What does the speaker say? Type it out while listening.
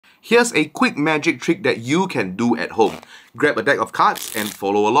Here's a quick magic trick that you can do at home. Grab a deck of cards and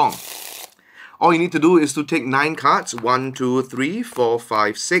follow along. All you need to do is to take 9 cards, 1, 2, 3, 4,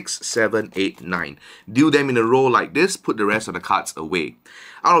 5, 6, 7, 8, 9. Deal them in a row like this, put the rest of the cards away.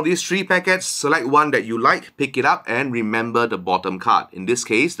 Out of these 3 packets, select one that you like, pick it up, and remember the bottom card. In this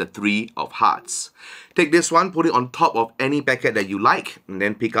case, the 3 of hearts. Take this one, put it on top of any packet that you like, and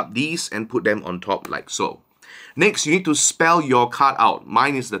then pick up these and put them on top like so. Next, you need to spell your card out.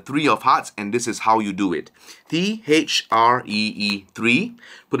 Mine is the 3 of hearts, and this is how you do it. T-H-R-E-E 3.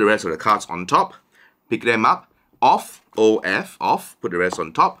 Put the rest of the cards on top. Pick them up. Off, O-F, off. Put the rest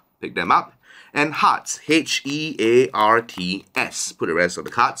on top. Pick them up. And hearts, H-E-A-R-T-S. Put the rest of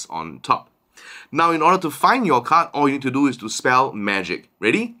the cards on top. Now, in order to find your card, all you need to do is to spell magic.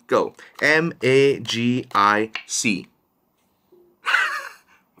 Ready? Go. M-A-G-I-C.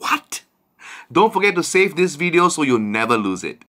 What? Don't forget to save this video so you'll never lose it.